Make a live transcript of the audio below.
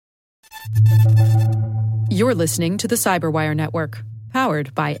You're listening to the Cyberwire Network,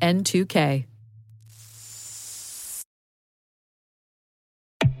 powered by N2K.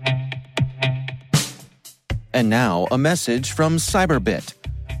 And now, a message from Cyberbit.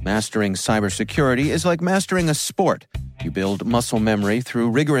 Mastering cybersecurity is like mastering a sport. You build muscle memory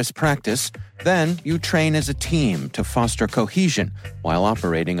through rigorous practice, then you train as a team to foster cohesion while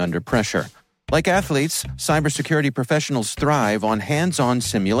operating under pressure. Like athletes, cybersecurity professionals thrive on hands-on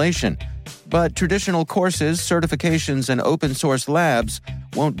simulation. But traditional courses, certifications, and open-source labs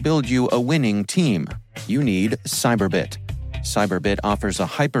won't build you a winning team. You need Cyberbit. Cyberbit offers a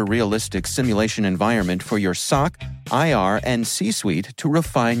hyper-realistic simulation environment for your SOC, IR, and C-suite to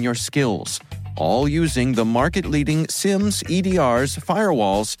refine your skills, all using the market-leading SIMs, EDRs,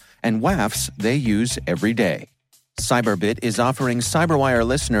 firewalls, and WAFs they use every day. Cyberbit is offering Cyberwire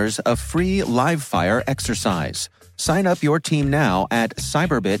listeners a free live-fire exercise. Sign up your team now at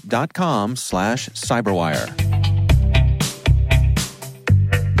cyberbit.com/cyberwire.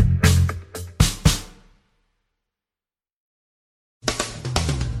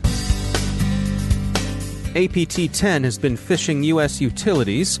 APT-10 has been phishing U.S.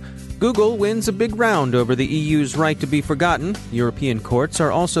 utilities. Google wins a big round over the EU's right to be forgotten. European courts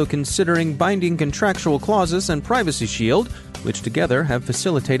are also considering binding contractual clauses and Privacy Shield, which together have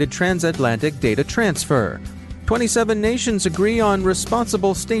facilitated transatlantic data transfer. 27 nations agree on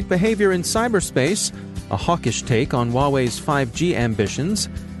responsible state behavior in cyberspace, a hawkish take on Huawei's 5G ambitions,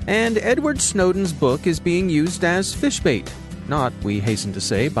 and Edward Snowden's book is being used as fishbait. Not, we hasten to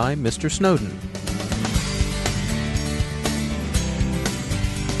say, by Mr. Snowden.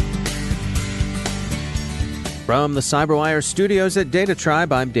 From the Cyberwire studios at Data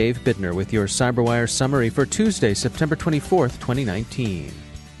Tribe, I'm Dave Bittner with your Cyberwire summary for Tuesday, September 24th, 2019.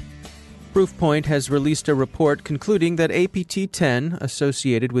 Proofpoint has released a report concluding that APT-10,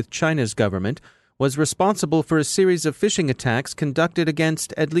 associated with China's government, was responsible for a series of phishing attacks conducted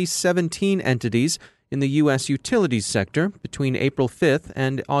against at least 17 entities in the U.S. utilities sector between April 5th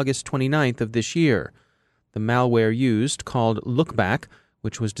and August 29th of this year. The malware used, called Lookback,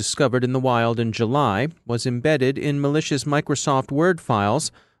 which was discovered in the wild in July, was embedded in malicious Microsoft Word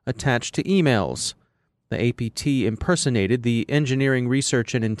files attached to emails. The APT impersonated the Engineering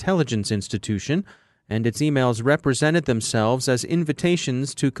Research and Intelligence Institution, and its emails represented themselves as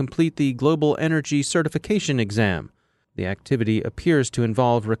invitations to complete the Global Energy Certification exam. The activity appears to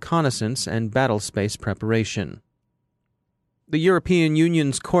involve reconnaissance and battlespace preparation. The European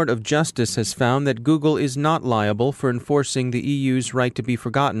Union's Court of Justice has found that Google is not liable for enforcing the EU's right to be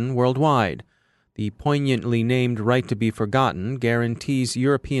forgotten worldwide. The poignantly named right to be forgotten guarantees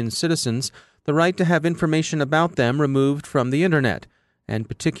European citizens the right to have information about them removed from the Internet, and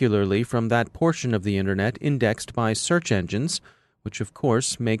particularly from that portion of the Internet indexed by search engines, which of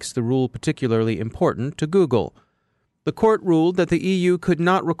course makes the rule particularly important to Google. The court ruled that the EU could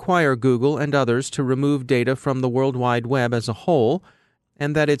not require Google and others to remove data from the World Wide Web as a whole,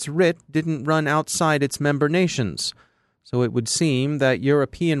 and that its writ didn't run outside its member nations. So it would seem that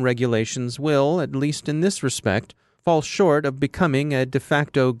European regulations will, at least in this respect, fall short of becoming a de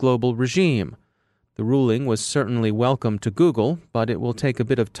facto global regime. The ruling was certainly welcome to Google, but it will take a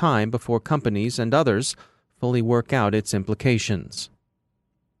bit of time before companies and others fully work out its implications.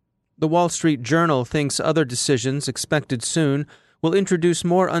 The Wall Street Journal thinks other decisions expected soon will introduce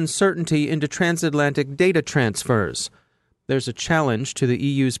more uncertainty into transatlantic data transfers. There's a challenge to the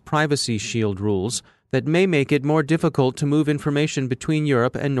EU's Privacy Shield rules that may make it more difficult to move information between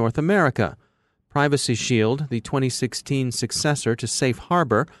Europe and North America. Privacy Shield, the 2016 successor to Safe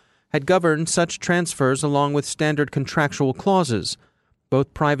Harbor, had governed such transfers along with standard contractual clauses.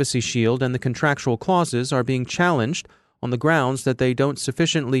 Both Privacy Shield and the contractual clauses are being challenged on the grounds that they don't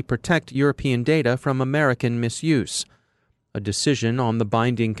sufficiently protect European data from American misuse. A decision on the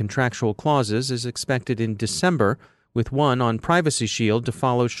binding contractual clauses is expected in December, with one on Privacy Shield to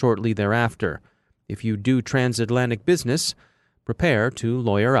follow shortly thereafter. If you do transatlantic business, prepare to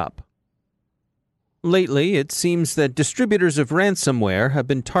lawyer up. Lately, it seems that distributors of ransomware have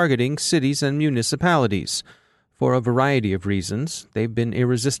been targeting cities and municipalities. For a variety of reasons, they've been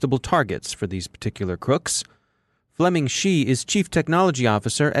irresistible targets for these particular crooks. Fleming Shi is Chief Technology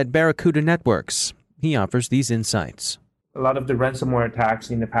Officer at Barracuda Networks. He offers these insights. A lot of the ransomware attacks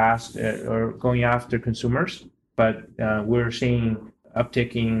in the past are going after consumers, but we're seeing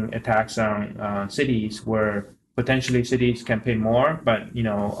upticking attacks on cities where potentially cities can pay more, but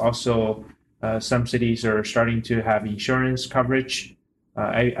also some cities are starting to have insurance coverage.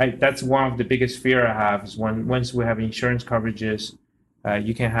 That's one of the biggest fear I have is once we have insurance coverages,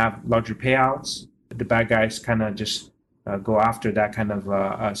 you can have larger payouts. The bad guys kind of just go after that kind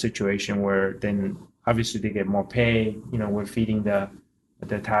of situation where then obviously they get more pay. We're feeding the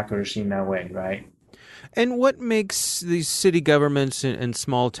attackers in that way, right? And what makes these city governments and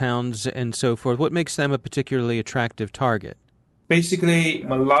small towns and so forth, what makes them a particularly attractive target? Basically,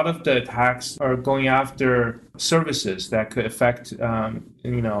 a lot of the attacks are going after services that could affect,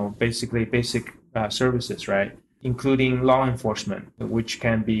 basically basic services, right? Including law enforcement, which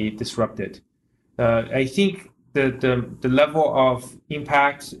can be disrupted. I think the level of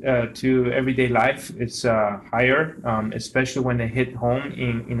impact to everyday life is higher, especially when they hit home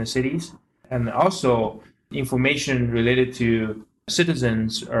in the cities. And also, information related to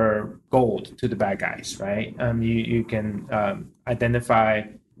citizens are gold to the bad guys, right? You can identify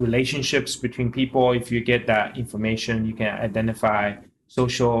relationships between people. If you get that information, you can identify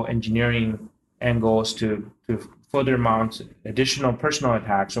social engineering angles to further mount additional personal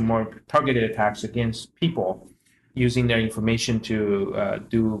attacks or more targeted attacks against people, using their information to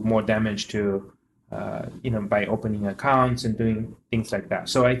do more damage to by opening accounts and doing things like that.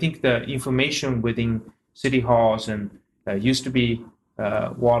 So I think the information within city halls and used to be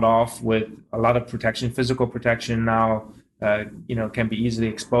walled off with a lot of protection, physical protection, now can be easily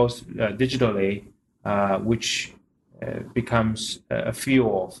exposed digitally, which becomes a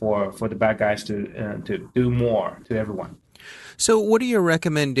fuel for the bad guys to do more to everyone. So what are your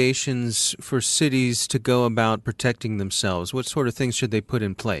recommendations for cities to go about protecting themselves? What sort of things should they put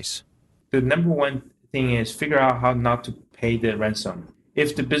in place? The number one thing is figure out how not to pay the ransom.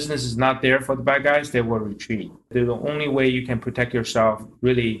 If the business is not there for the bad guys, they will retreat. The only way you can protect yourself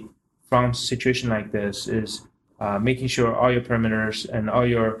really from a situation like this is making sure all your perimeters and all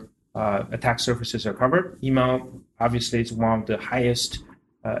your attack surfaces are covered. Email, obviously, is one of the highest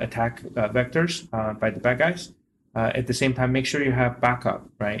attack vectors by the bad guys. At the same time, make sure you have backup,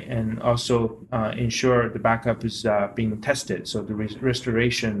 right? And also ensure the backup is being tested. So the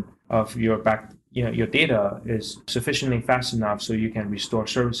restoration of your data is sufficiently fast enough so you can restore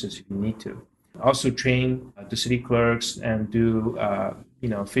services if you need to. Also train the city clerks and do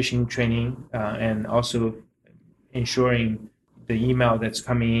phishing training and also ensuring the email that's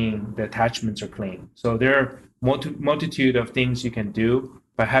coming in, the attachments are clean. So there are multitude of things you can do.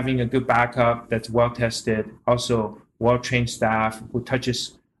 By having a good backup that's well-tested, also well-trained staff who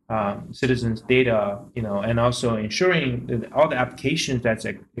touches citizens' data, and also ensuring that all the applications that's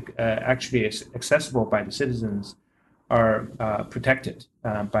actually accessible by the citizens are protected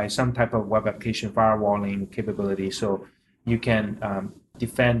by some type of web application firewalling capability, so you can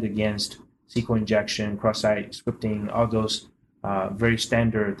defend against SQL injection, cross-site scripting, all those very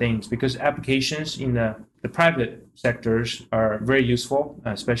standard things, because applications in the private sectors are very useful,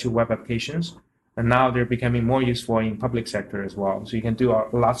 especially web applications. And now they're becoming more useful in public sector as well. So you can do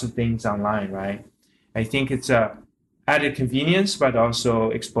lots of things online, right? I think it's a added convenience, but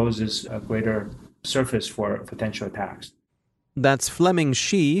also exposes a greater surface for potential attacks. That's Fleming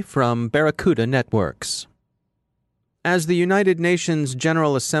Shi from Barracuda Networks. As the United Nations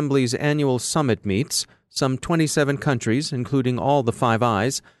General Assembly's annual summit meets, some 27 countries, including all the Five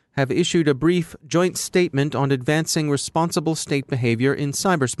Eyes, have issued a brief joint statement on advancing responsible state behavior in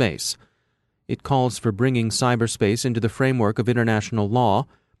cyberspace. It calls for bringing cyberspace into the framework of international law.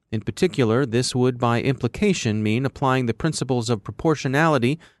 In particular, this would by implication mean applying the principles of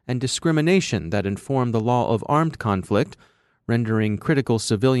proportionality and discrimination that inform the law of armed conflict, rendering critical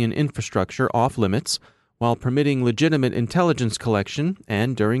civilian infrastructure off limits, while permitting legitimate intelligence collection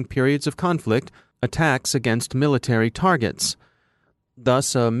and, during periods of conflict, attacks against military targets.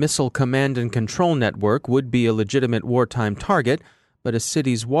 Thus, a missile command and control network would be a legitimate wartime target, but a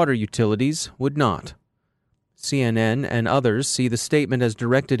city's water utilities would not. CNN and others see the statement as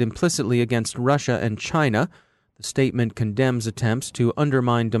directed implicitly against Russia and China. The statement condemns attempts to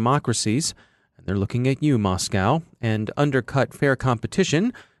undermine democracies, and they're looking at you, Moscow, and undercut fair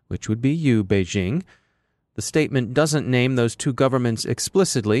competition, which would be you, Beijing. The statement doesn't name those two governments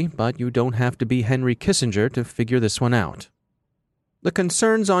explicitly, but you don't have to be Henry Kissinger to figure this one out. The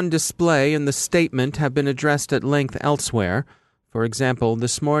concerns on display in the statement have been addressed at length elsewhere. For example,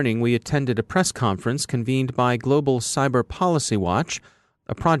 this morning we attended a press conference convened by Global Cyber Policy Watch,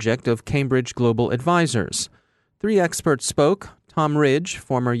 a project of Cambridge Global Advisors. 3 experts spoke: Tom Ridge,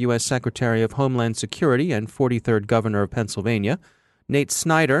 former U.S. Secretary of Homeland Security and 43rd Governor of Pennsylvania; Nate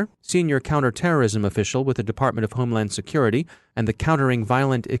Snyder, senior counterterrorism official with the Department of Homeland Security and the Countering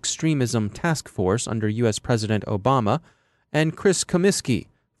Violent Extremism Task Force under U.S. President Obama; and Chris Comiskey,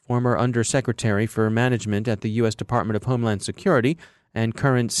 former Undersecretary for Management at the U.S. Department of Homeland Security and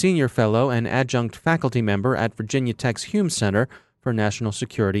current senior fellow and adjunct faculty member at Virginia Tech's Hume Center for National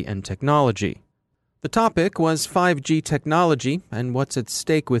Security and Technology. The topic was 5G technology and what's at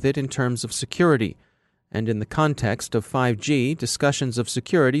stake with it in terms of security. And in the context of 5G, discussions of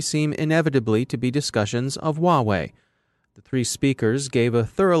security seem inevitably to be discussions of Huawei. The three speakers gave a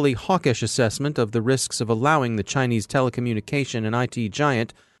thoroughly hawkish assessment of the risks of allowing the Chinese telecommunication and IT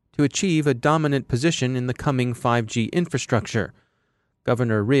giant to achieve a dominant position in the coming 5G infrastructure.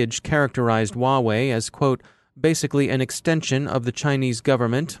 Governor Ridge characterized Huawei as, quote, basically an extension of the Chinese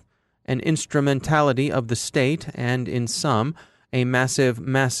government, an instrumentality of the state, and, in sum, a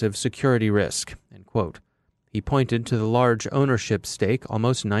massive security risk, end quote. He pointed to the large ownership stake,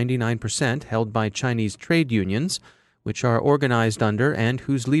 almost 99%, held by Chinese trade unions, which are organized under and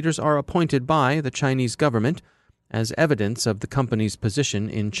whose leaders are appointed by the Chinese government, as evidence of the company's position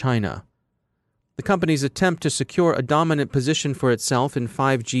in China. The company's attempt to secure a dominant position for itself in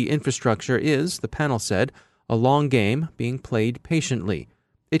 5G infrastructure is, the panel said, a long game being played patiently.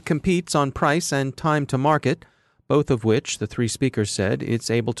 It competes on price and time to market, both of which, the three speakers said,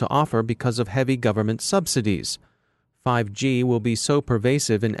 it's able to offer because of heavy government subsidies. 5G will be so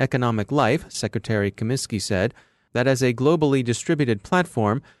pervasive in economic life, Secretary Comiskey said, that as a globally distributed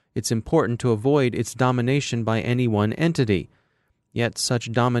platform, it's important to avoid its domination by any one entity. Yet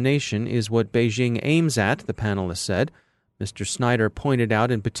such domination is what Beijing aims at, the panelists said. Mr. Snyder pointed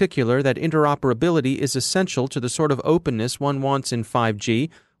out in particular that interoperability is essential to the sort of openness one wants in 5G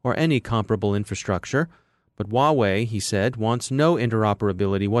or any comparable infrastructure. But Huawei, he said, wants no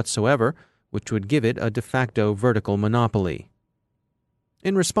interoperability whatsoever, which would give it a de facto vertical monopoly.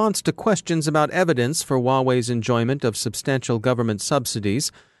 In response to questions about evidence for Huawei's enjoyment of substantial government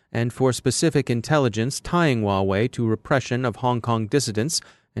subsidies and for specific intelligence tying Huawei to repression of Hong Kong dissidents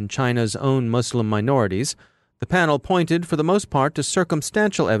and China's own Muslim minorities, the panel pointed for the most part to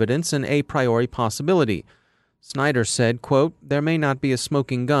circumstantial evidence and a priori possibility. Snyder said, quote, there may not be a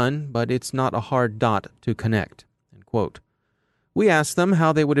smoking gun, but it's not a hard dot to connect, end quote. We asked them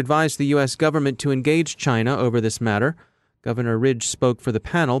how they would advise the U.S. government to engage China over this matter. Governor Ridge spoke for the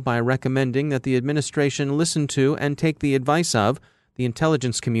panel by recommending that the administration listen to and take the advice of the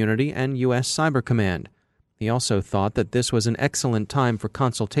intelligence community and U.S. Cyber Command. He also thought that this was an excellent time for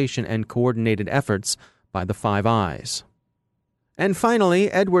consultation and coordinated efforts by the Five Eyes. And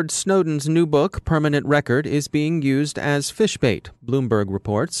finally, Edward Snowden's new book, Permanent Record, is being used as fishbait, Bloomberg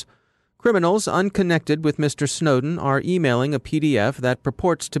reports. Criminals unconnected with Mr. Snowden are emailing a PDF that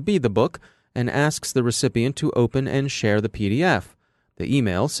purports to be the book and asks the recipient to open and share the PDF. The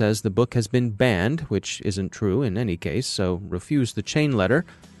email says the book has been banned, which isn't true in any case, so refuse the chain letter.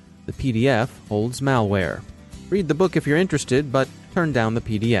 The PDF holds malware. Read the book if you're interested, but turn down the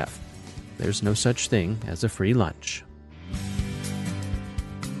PDF. There's no such thing as a free lunch.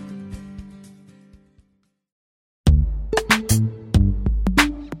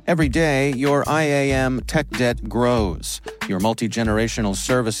 Every day, your IAM tech debt grows. Your multi-generational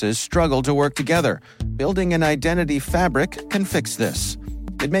services struggle to work together. Building an identity fabric can fix this.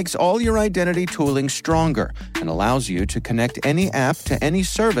 It makes all your identity tooling stronger and allows you to connect any app to any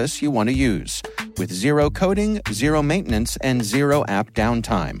service you want to use, with zero coding, zero maintenance, and zero app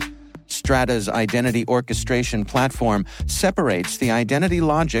downtime. Strata's identity orchestration platform separates the identity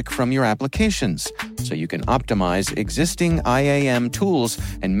logic from your applications, so you can optimize existing IAM tools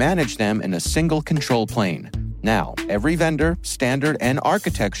and manage them in a single control plane. Now, every vendor, standard, and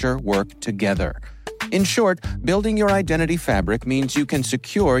architecture work together. In short, building your identity fabric means you can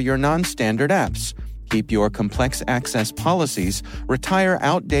secure your non-standard apps, keep your complex access policies, retire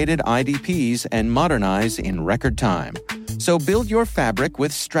outdated IDPs, and modernize in record time. So build your fabric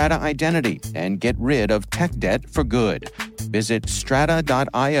with Strata Identity and get rid of tech debt for good. Visit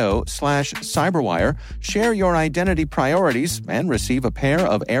strata.io/cyberwire, share your identity priorities, and receive a pair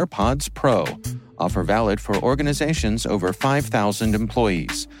of AirPods Pro. Offer valid for organizations over 5,000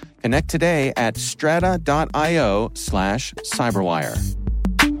 employees. Connect today at strata.io/cyberwire.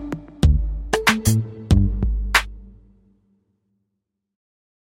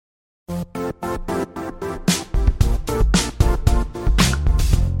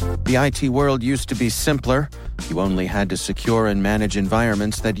 The IT world used to be simpler. You only had to secure and manage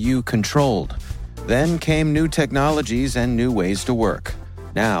environments that you controlled. Then came new technologies and new ways to work.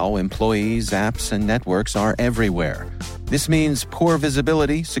 Now, employees, apps, and networks are everywhere. This means poor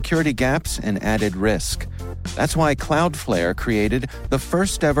visibility, security gaps, and added risk. That's why Cloudflare created the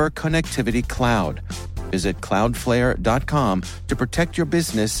first-ever connectivity cloud. Visit cloudflare.com to protect your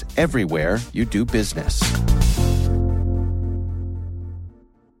business everywhere you do business.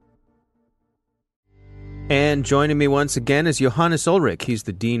 And joining me once again is Johannes Ulrich. He's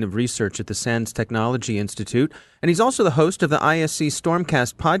the Dean of Research at the SANS Technology Institute, and he's also the host of the ISC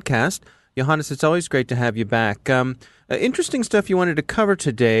Stormcast podcast. Johannes, it's always great to have you back. Interesting stuff you wanted to cover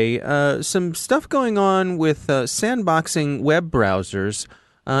today. Some stuff going on with sandboxing web browsers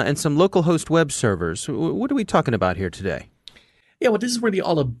and some local host web servers. What are we talking about here today? Yeah, what this is really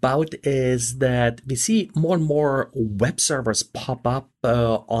all about is that we see more and more web servers pop up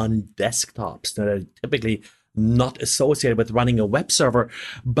on desktops that are typically not associated with running a web server.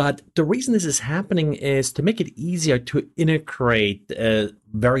 But the reason this is happening is to make it easier to integrate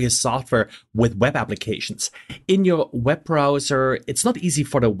various software with web applications. In your web browser, it's not easy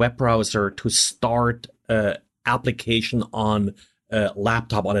for the web browser to start an application on a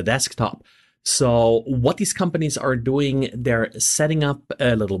laptop, on a desktop. So what these companies are doing, they're setting up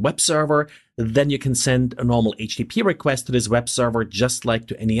a little web server. Then you can send a normal HTTP request to this web server, just like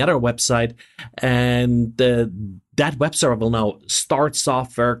to any other website. And that web server will now start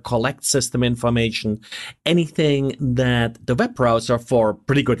software, collect system information, anything that the web browser, for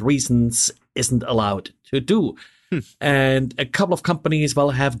pretty good reasons, isn't allowed to do. And a couple of companies,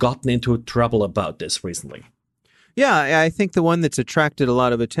 have gotten into trouble about this recently. Yeah, I think the one that's attracted a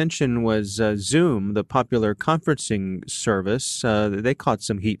lot of attention was Zoom, the popular conferencing service. They caught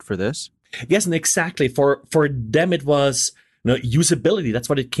some heat for this. Yes, and exactly. For them, it was usability. That's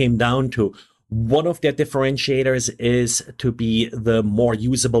what it came down to. One of their differentiators is to be the more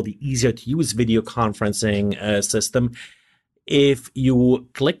usable, the easier to use video conferencing system. If you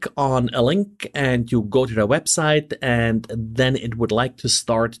click on a link and you go to their website and then it would like to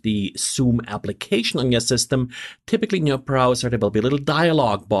start the Zoom application on your system, typically in your browser, there will be a little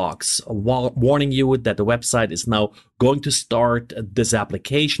dialog box warning you that the website is now going to start this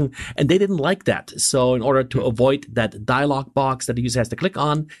application. And they didn't like that. So in order to avoid that dialog box that the user has to click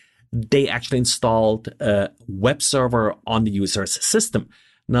on, they actually installed a web server on the user's system.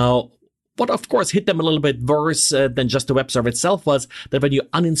 Now, what, of course, hit them a little bit worse than just the web server itself was that when you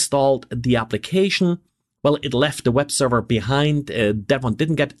uninstalled the application, it left the web server behind. That one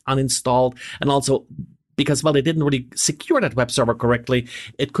didn't get uninstalled. And also, because, they didn't really secure that web server correctly,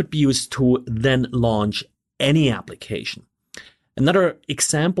 it could be used to then launch any application. Another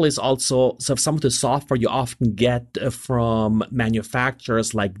example is also some of the software you often get from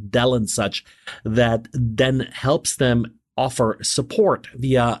manufacturers like Dell and such that then helps them offer support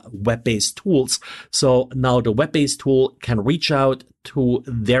via web-based tools. So now the web-based tool can reach out to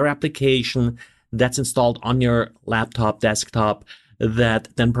their application that's installed on your laptop, desktop, that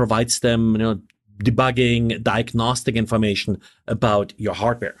then provides them, debugging, diagnostic information about your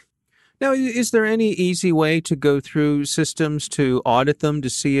hardware. Now, is there any easy way to go through systems to audit them to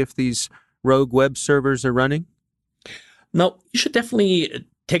see if these rogue web servers are running? No, you should definitely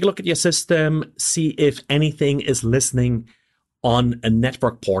take a look at your system, see if anything is listening on a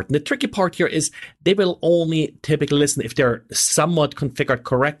network port. And the tricky part here is they will only typically listen if they're somewhat configured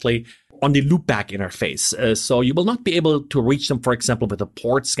correctly on the loopback interface. So you will not be able to reach them, for example, with a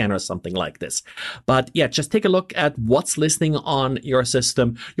port scanner or something like this. But yeah, just take a look at what's listening on your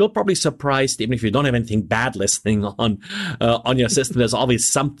system. You'll probably be surprised, even if you don't have anything bad listening on your system, there's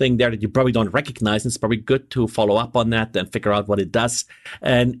always something there that you probably don't recognize. It's probably good to follow up on that and figure out what it does.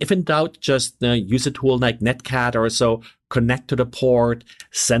 And if in doubt, just use a tool like Netcat or so, connect to the port,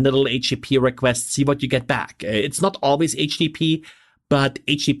 send a little HTTP request, see what you get back. It's not always HTTP, but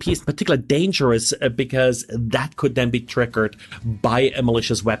HTTP is particularly dangerous because that could then be triggered by a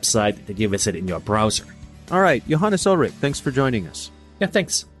malicious website that you visit in your browser. All right, Johannes Ulrich, thanks for joining us. Yeah,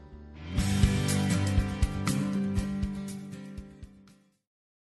 thanks.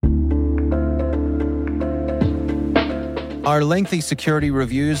 Are lengthy security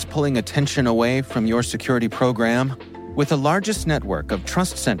reviews pulling attention away from your security program? With the largest network of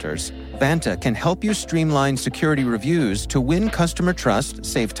trust centers, Vanta can help you streamline security reviews to win customer trust,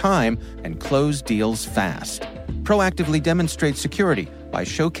 save time, and close deals fast. Proactively demonstrate security by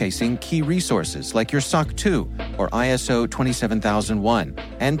showcasing key resources like your SOC 2 or ISO 27001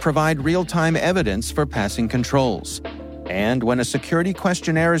 and provide real-time evidence for passing controls. And when a security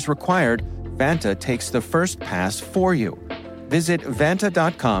questionnaire is required, Vanta takes the first pass for you. Visit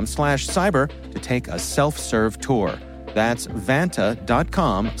vanta.com/cyber to take a self-serve tour. That's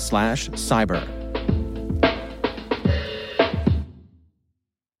vanta.com/cyber.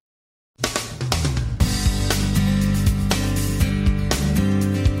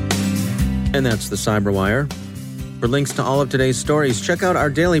 And that's the Cyberwire. For links to all of today's stories, check out our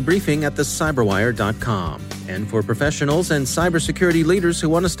daily briefing at thecyberwire.com. And for professionals and cybersecurity leaders who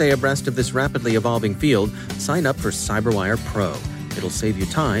want to stay abreast of this rapidly evolving field, sign up for Cyberwire Pro. It'll save you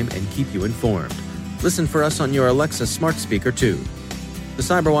time and keep you informed. Listen for us on your Alexa smart speaker, too. The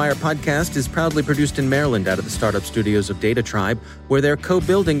CyberWire podcast is proudly produced in Maryland out of the startup studios of Data Tribe, where they're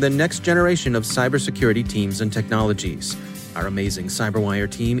co-building the next generation of cybersecurity teams and technologies. Our amazing CyberWire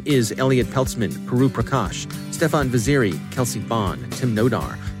team is Elliot Peltzman, Puru Prakash, Stefan Vaziri, Kelsey Bond, Tim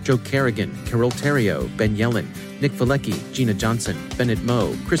Nodar, Joe Kerrigan, Carol Terrio, Ben Yellen, Nick Valecki, Gina Johnson, Bennett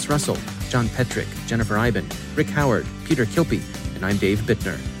Moe, Chris Russell, John Petrick, Jennifer Iben, Rick Howard, Peter Kilpie, and I'm Dave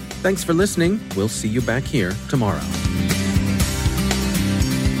Bittner. Thanks for listening. We'll see you back here tomorrow.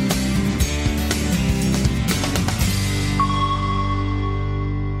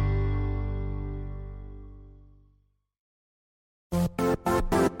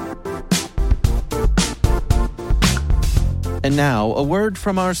 And now, a word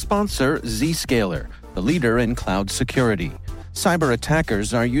from our sponsor, Zscaler, the leader in cloud security. Cyber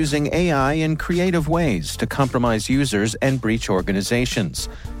attackers are using AI in creative ways to compromise users and breach organizations.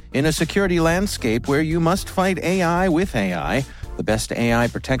 In a security landscape where you must fight AI with AI, the best AI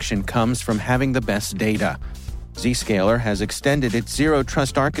protection comes from having the best data. Zscaler has extended its Zero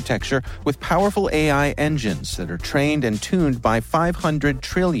Trust architecture with powerful AI engines that are trained and tuned by 500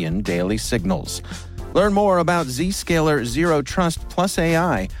 trillion daily signals. Learn more about Zscaler Zero Trust Plus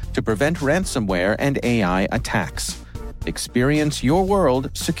AI to prevent ransomware and AI attacks. Experience your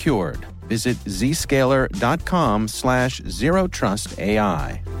world secured. Visit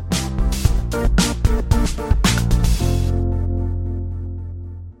zscaler.com/zerotrustai.